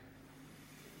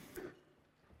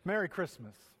Merry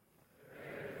Christmas.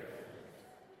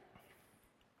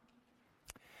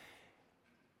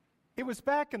 It was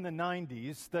back in the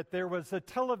 90s that there was a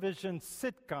television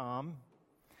sitcom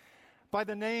by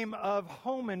the name of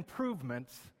Home Improvement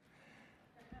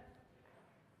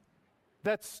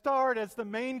that starred as the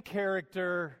main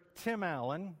character Tim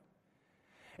Allen.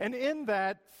 And in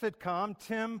that sitcom,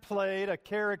 Tim played a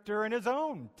character in his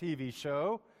own TV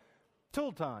show,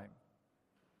 Tool Time.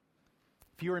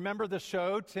 If you remember the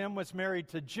show, Tim was married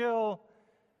to Jill,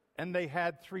 and they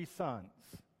had 3 sons.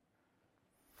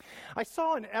 I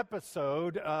saw an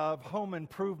episode of Home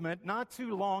Improvement not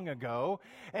too long ago,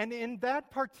 and in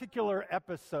that particular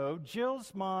episode,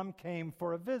 Jill's mom came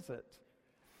for a visit.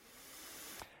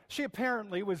 She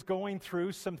apparently was going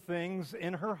through some things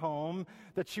in her home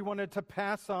that she wanted to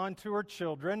pass on to her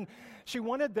children. She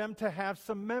wanted them to have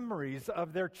some memories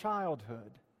of their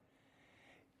childhood.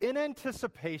 In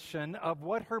anticipation of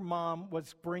what her mom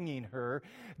was bringing her,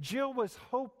 Jill was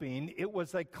hoping it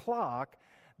was a clock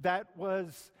that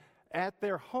was at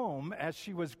their home as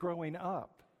she was growing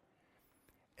up.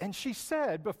 And she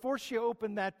said, before she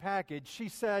opened that package, she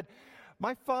said,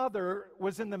 "My father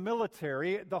was in the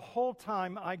military the whole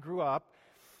time I grew up,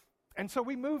 and so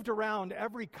we moved around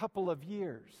every couple of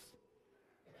years.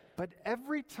 But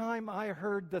every time I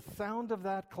heard the sound of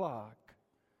that clock,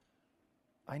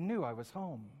 I knew I was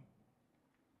home."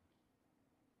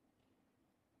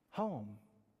 Home.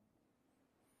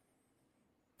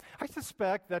 I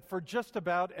suspect that for just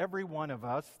about every one of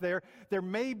us, there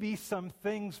may be some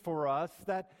things for us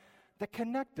that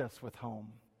connect us with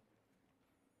home.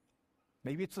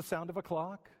 Maybe it's the sound of a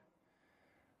clock.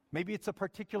 Maybe it's a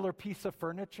particular piece of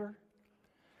furniture.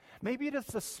 Maybe it is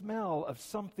the smell of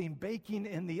something baking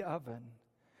in the oven.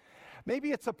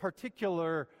 Maybe it's a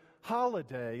particular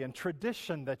holiday and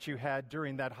tradition that you had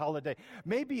during that holiday.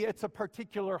 Maybe it's a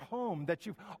particular home that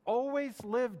you've always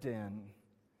lived in.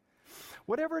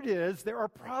 Whatever it is, there are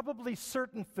probably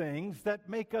certain things that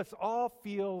make us all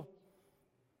feel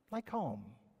like home.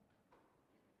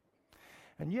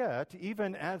 And yet,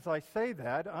 even as I say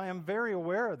that, I am very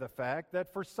aware of the fact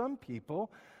that for some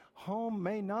people, home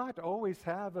may not always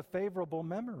have a favorable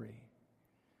memory.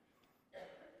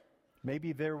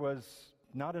 Maybe there was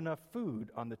not enough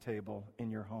food on the table in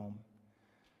your home.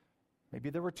 Maybe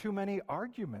there were too many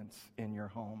arguments in your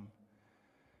home.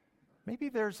 Maybe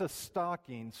there's a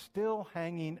stocking still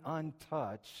hanging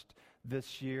untouched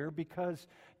this year because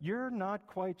you're not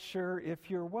quite sure if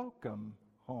you're welcome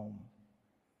home.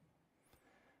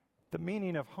 The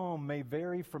meaning of home may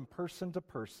vary from person to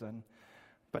person,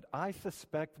 but I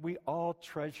suspect we all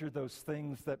treasure those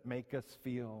things that make us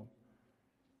feel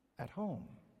at home.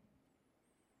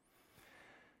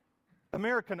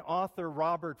 American author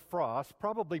Robert Frost,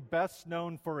 probably best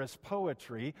known for his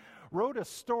poetry, wrote a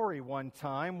story one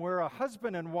time where a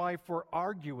husband and wife were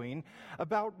arguing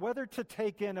about whether to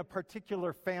take in a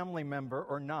particular family member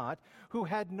or not who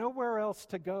had nowhere else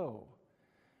to go.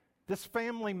 This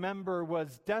family member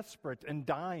was desperate and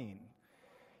dying.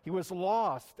 He was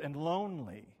lost and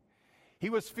lonely. He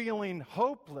was feeling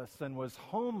hopeless and was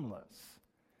homeless.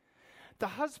 The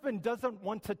husband doesn't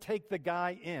want to take the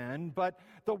guy in, but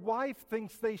the wife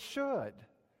thinks they should.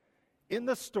 In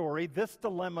the story, this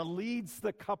dilemma leads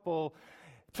the couple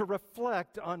to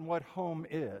reflect on what home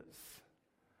is.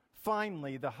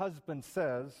 Finally, the husband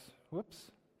says,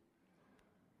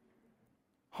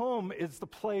 home is the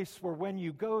place where when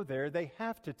you go there, they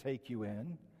have to take you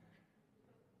in.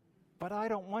 But I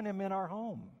don't want him in our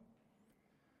home.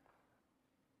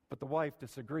 But the wife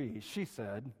disagrees. She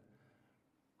said,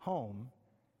 home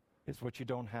is what you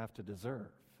don't have to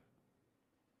deserve.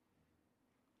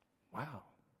 Wow.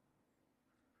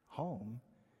 Home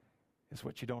is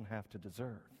what you don't have to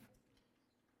deserve.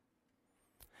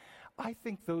 I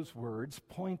think those words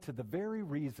point to the very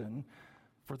reason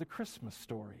for the Christmas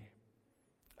story.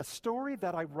 A story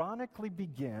that ironically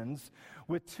begins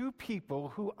with 2 people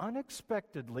who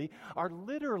unexpectedly are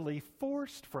literally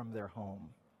forced from their home.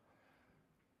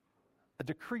 A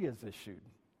decree is issued.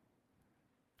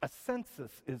 A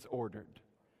census is ordered.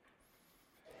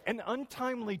 An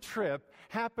untimely trip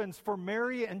happens for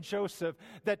Mary and Joseph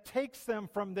that takes them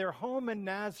from their home in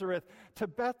Nazareth to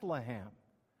Bethlehem.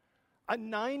 A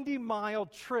 90-mile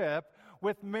trip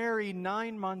with Mary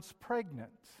 9 months pregnant.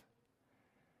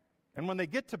 And when they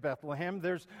get to Bethlehem,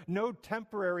 there's no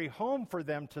temporary home for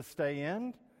them to stay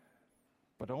in,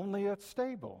 but only a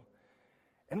stable.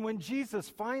 And when Jesus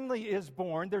finally is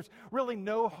born, there's really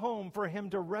no home for him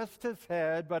to rest his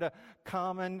head but a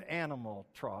common animal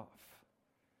trough.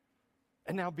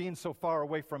 And now being so far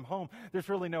away from home, there's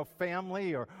really no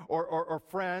family or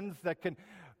friends that can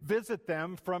visit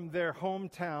them from their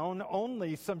hometown,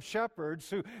 only some shepherds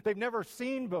who they've never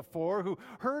seen before, who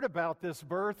heard about this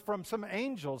birth from some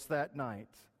angels that night.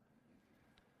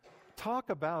 Talk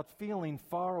about feeling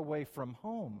far away from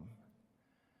home.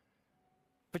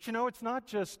 But it's not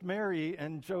just Mary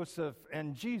and Joseph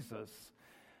and Jesus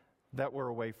that were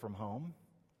away from home.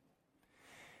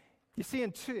 You see,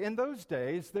 in those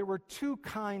days, there were two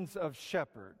kinds of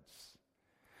shepherds.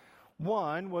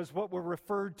 One was what were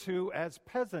referred to as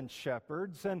peasant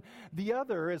shepherds, and the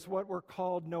other is what were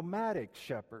called nomadic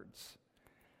shepherds.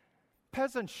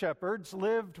 Peasant shepherds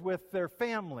lived with their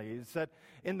families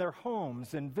in their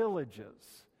homes in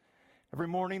villages. Every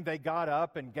morning they got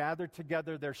up and gathered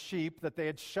together their sheep that they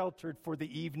had sheltered for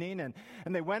the evening, and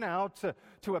they went out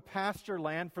to a pasture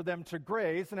land for them to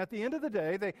graze. And at the end of the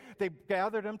day, they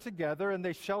gathered them together and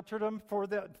they sheltered them for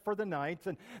the night,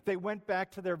 and they went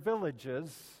back to their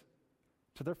villages,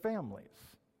 to their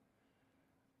families.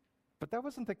 But that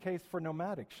wasn't the case for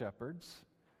nomadic shepherds.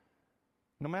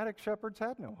 Nomadic shepherds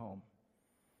had no home.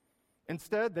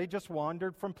 Instead, they just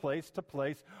wandered from place to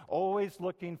place, always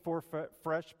looking for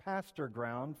fresh pasture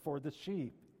ground for the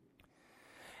sheep.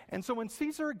 And so when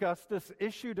Caesar Augustus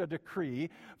issued a decree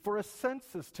for a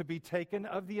census to be taken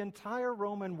of the entire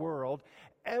Roman world,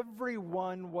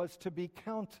 everyone was to be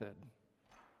counted.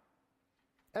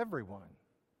 Everyone.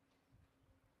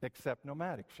 Except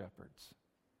nomadic shepherds.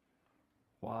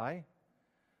 Why?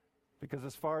 Because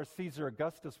as far as Caesar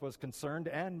Augustus was concerned,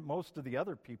 and most of the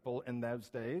other people in those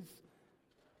days,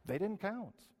 they didn't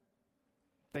count.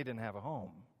 They didn't have a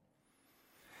home.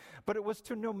 But it was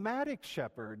to nomadic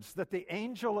shepherds that the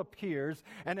angel appears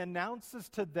and announces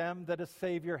to them that a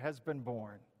Savior has been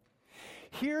born.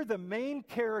 Here, the main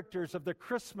characters of the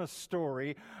Christmas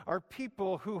story are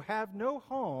people who have no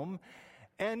home,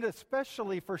 and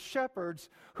especially for shepherds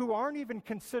who aren't even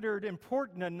considered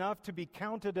important enough to be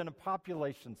counted in a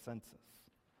population census.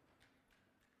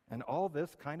 And all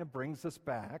this kind of brings us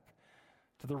back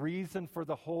to the reason for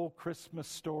the whole Christmas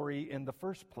story in the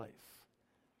first place.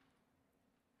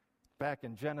 Back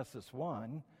in Genesis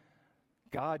 1,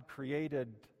 God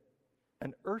created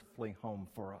an earthly home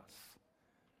for us,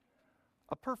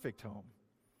 a perfect home.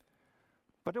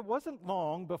 But it wasn't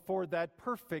long before that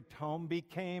perfect home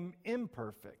became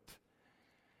imperfect.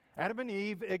 Adam and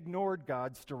Eve ignored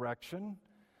God's direction.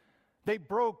 They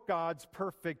broke God's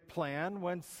perfect plan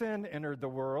when sin entered the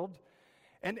world.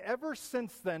 And ever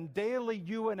since then, daily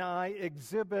you and I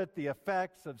exhibit the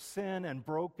effects of sin and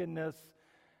brokenness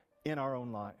in our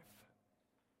own life.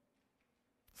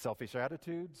 Selfish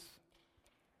attitudes,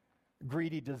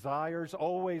 greedy desires,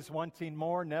 always wanting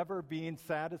more, never being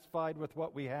satisfied with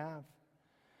what we have.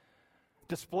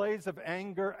 Displays of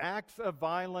anger, acts of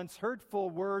violence, hurtful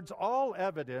words, all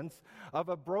evidence of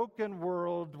a broken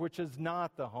world which is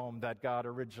not the home that God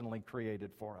originally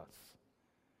created for us.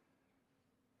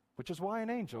 Which is why an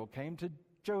angel came to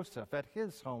Joseph at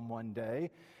his home one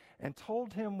day and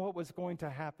told him what was going to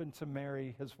happen to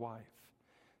Mary, his wife.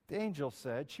 The angel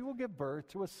said, "She will give birth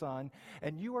to a son,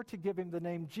 and you are to give him the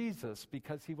name Jesus,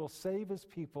 because he will save his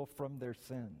people from their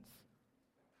sins."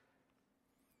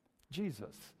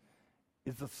 Jesus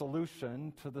is the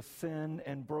solution to the sin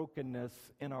and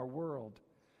brokenness in our world.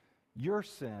 Your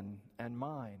sin and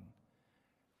mine.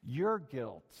 Your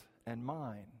guilt and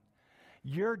mine.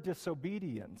 Your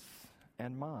disobedience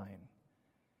and mine.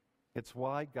 It's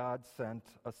why God sent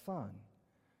a son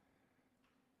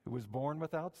who was born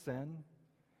without sin,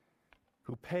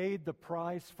 who paid the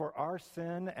price for our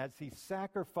sin as he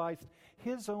sacrificed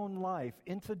his own life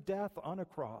into death on a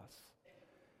cross,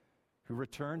 who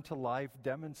returned to life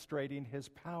demonstrating his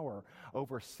power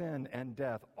over sin and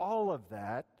death. All of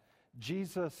that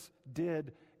Jesus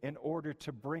did in order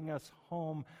to bring us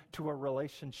home to a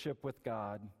relationship with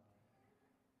God,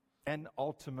 and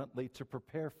ultimately to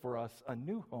prepare for us a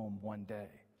new home one day.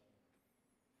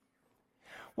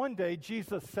 One day,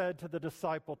 Jesus said to the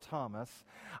disciple Thomas,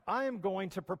 "I am going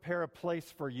to prepare a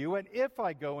place for you, and if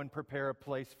I go and prepare a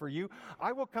place for you,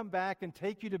 I will come back and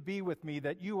take you to be with me,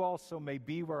 that you also may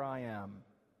be where I am."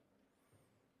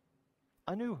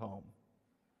 A new home,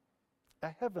 a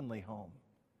heavenly home,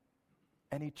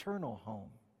 an eternal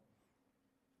home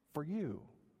for you.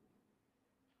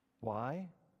 Why?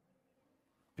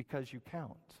 Because you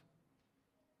count.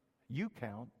 You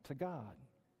count to God.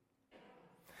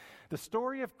 The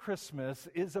story of Christmas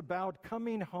is about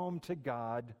coming home to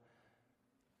God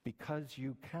because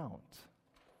you count.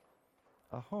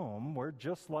 A home where,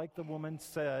 just like the woman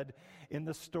said in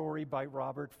the story by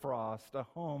Robert Frost, a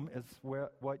home is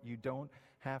what you don't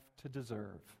have to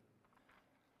deserve.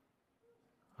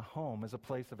 A home is a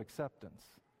place of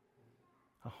acceptance.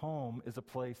 A home is a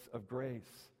place of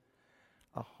grace.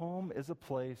 A home is a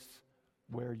place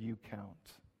where you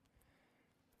count.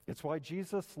 It's why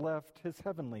Jesus left his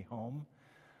heavenly home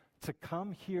to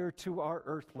come here to our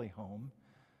earthly home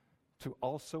to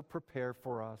also prepare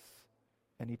for us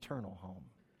an eternal home.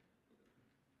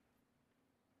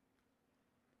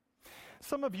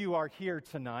 Some of you are here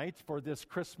tonight for this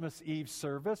Christmas Eve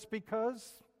service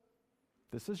because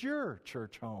this is your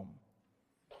church home.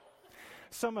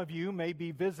 Some of you may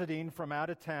be visiting from out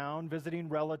of town, visiting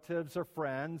relatives or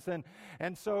friends,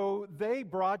 and so they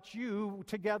brought you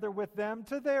together with them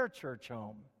to their church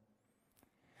home.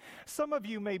 Some of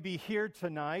you may be here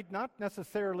tonight, not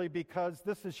necessarily because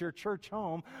this is your church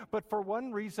home, but for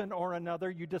one reason or another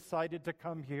you decided to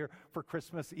come here for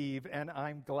Christmas Eve, and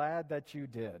I'm glad that you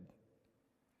did.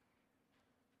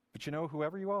 But you know,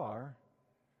 whoever you are,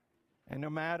 and no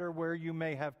matter where you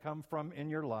may have come from in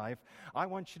your life, I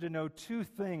want you to know two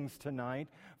things tonight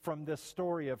from this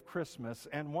story of Christmas.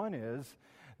 And one is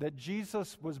that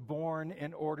Jesus was born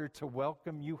in order to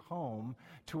welcome you home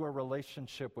to a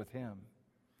relationship with him.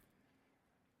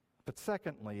 But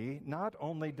secondly, not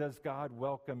only does God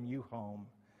welcome you home,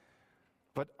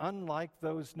 but unlike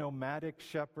those nomadic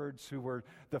shepherds who were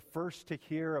the first to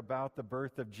hear about the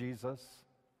birth of Jesus,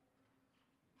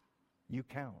 you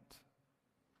count.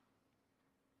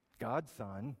 God's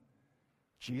Son,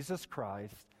 Jesus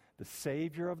Christ, the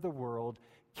Savior of the world,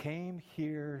 came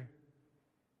here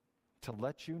to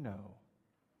let you know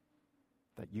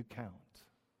that you count.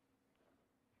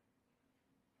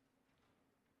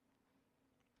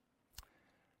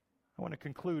 I want to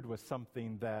conclude with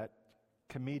something that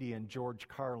comedian George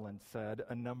Carlin said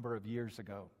a number of years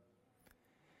ago.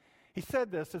 He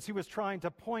said this as he was trying to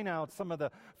point out some of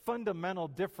the fundamental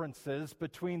differences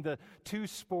between the two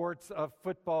sports of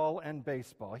football and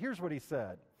baseball. Here's what he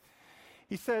said.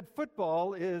 He said,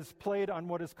 football is played on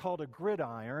what is called a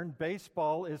gridiron.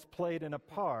 Baseball is played in a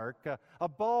park, a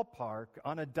ballpark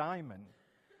on a diamond.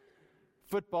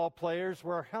 Football players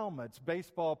wear helmets.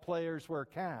 Baseball players wear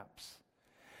caps.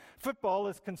 Football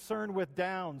is concerned with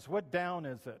downs. What down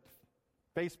is it?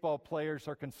 Baseball players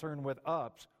are concerned with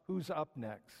ups. Who's up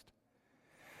next?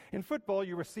 In football,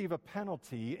 you receive a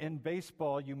penalty. In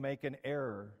baseball, you make an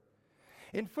error.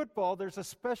 In football, there's a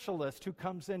specialist who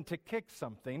comes in to kick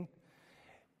something.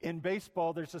 In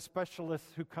baseball, there's a specialist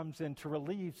who comes in to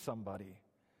relieve somebody.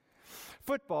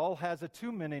 Football has a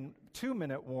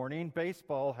two-minute warning.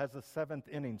 Baseball has a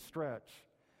seventh-inning stretch.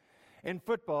 In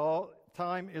football,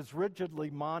 time is rigidly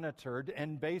monitored.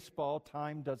 In baseball,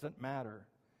 time doesn't matter.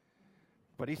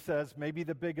 But he says maybe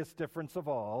the biggest difference of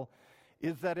all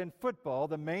is that in football,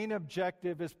 the main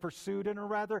objective is pursued in a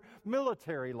rather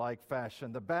military-like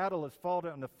fashion. The battle is fought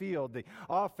on the field. The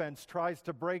offense tries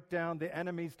to break down the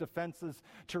enemy's defenses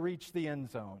to reach the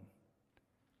end zone.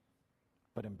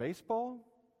 But in baseball,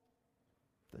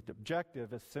 the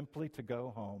objective is simply to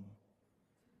go home.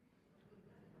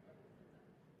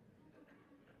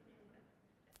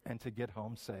 And to get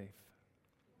home safe.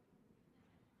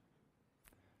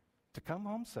 To come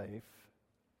home safe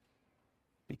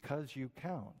because you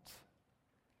count.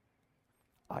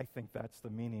 I think that's the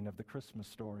meaning of the Christmas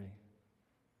story.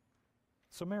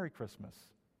 So Merry Christmas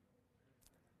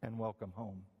and welcome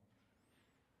home.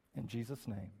 In Jesus'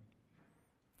 name,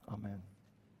 amen.